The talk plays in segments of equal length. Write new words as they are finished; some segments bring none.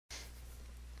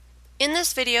In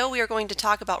this video, we are going to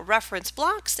talk about reference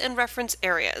blocks and reference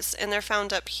areas, and they're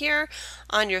found up here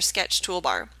on your sketch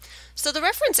toolbar. So the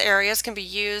reference areas can be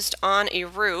used on a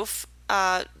roof.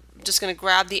 Just going to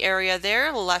grab the area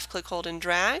there, left click, hold and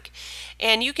drag,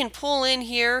 and you can pull in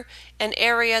here an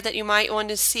area that you might want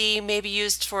to see maybe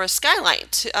used for a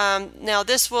skylight. Now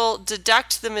this will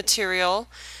deduct the material,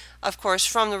 of course,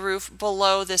 from the roof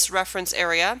below this reference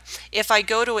area. If I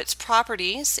go to its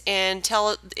properties and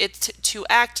tell it to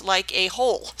act like a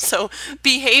hole, so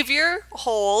behavior,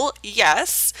 hole,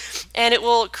 yes, and it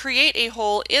will create a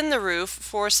hole in the roof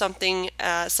for something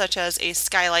such as a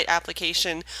skylight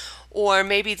application, or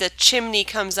maybe the chimney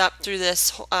comes up through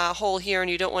this hole here and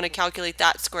you don't want to calculate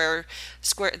that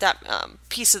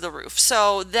piece of the roof.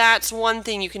 So that's one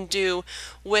thing you can do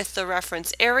with the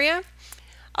reference area.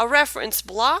 A reference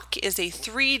block is a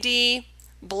 3D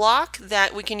block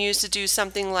that we can use to do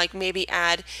something like maybe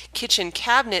add kitchen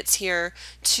cabinets here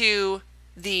to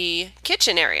the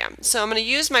kitchen area. So I'm going to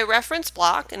use my reference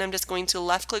block and I'm just going to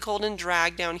left click, hold and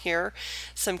drag down here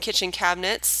some kitchen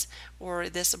cabinets or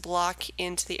this block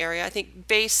into the area. I think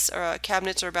base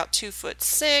cabinets are about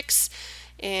 2'6",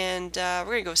 and we're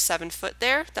going to go 7 foot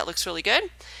there. That looks really good.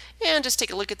 And just take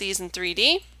a look at these in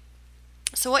 3D.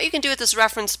 So what you can do with this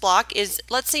reference block is,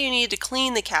 let's say you need to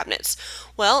clean the cabinets.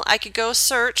 Well, I could go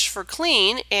search for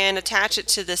clean and attach it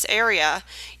to this area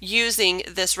using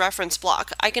this reference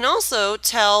block. I can also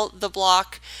tell the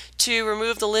block to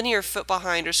remove the linear foot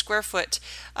behind or square foot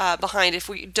behind if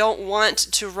we don't want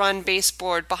to run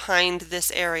baseboard behind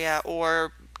this area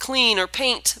or clean or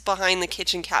paint behind the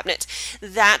kitchen cabinet.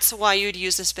 That's why you'd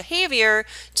use this behavior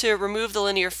to remove the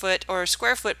linear foot or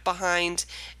square foot behind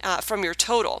from your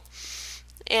total.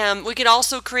 And we could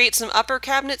also create some upper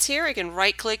cabinets here. I can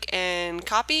right click and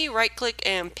copy, right click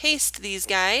and paste these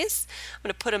guys. I'm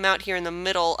going to put them out here in the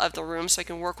middle of the room so I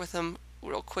can work with them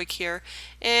real quick here.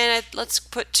 And let's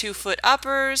put 2 foot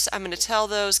uppers. I'm going to tell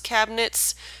those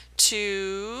cabinets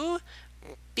to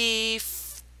be,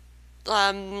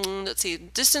 let's see,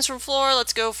 distance from floor.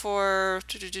 Let's go for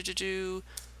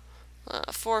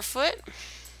 4 foot.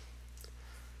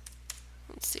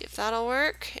 Let's see if that'll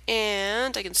work,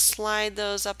 and I can slide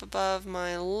those up above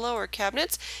my lower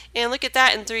cabinets, and look at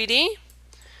that in 3D.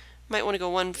 Might want to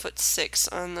go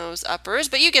 1'6" on those uppers,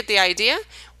 but you get the idea.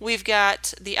 We've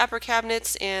got the upper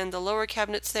cabinets and the lower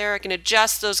cabinets there. I can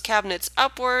adjust those cabinets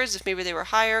upwards if maybe they were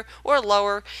higher or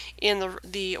lower in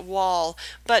the wall,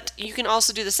 but you can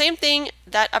also do the same thing.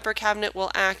 That upper cabinet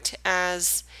will act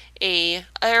as an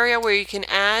area where you can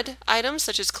add items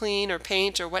such as clean or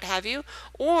paint or what have you,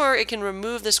 or it can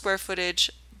remove the square footage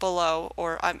below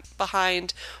or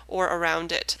behind or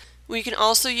around it. We can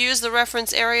also use the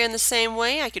reference area in the same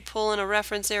way. I could pull in a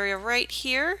reference area right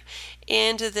here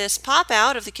into this pop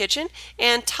out of the kitchen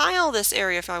and tile this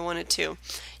area if I wanted to.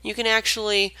 You can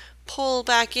actually pull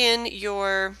back in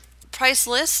your price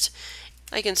list.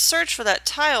 I can search for that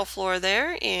tile floor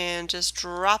there and just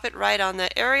drop it right on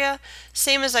that area.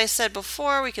 Same as I said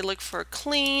before, we could look for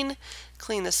clean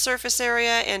the surface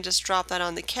area and just drop that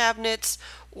on the cabinets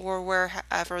or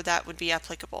wherever that would be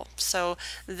applicable. So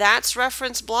that's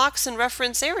reference blocks and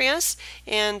reference areas,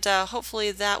 and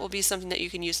hopefully that will be something that you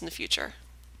can use in the future.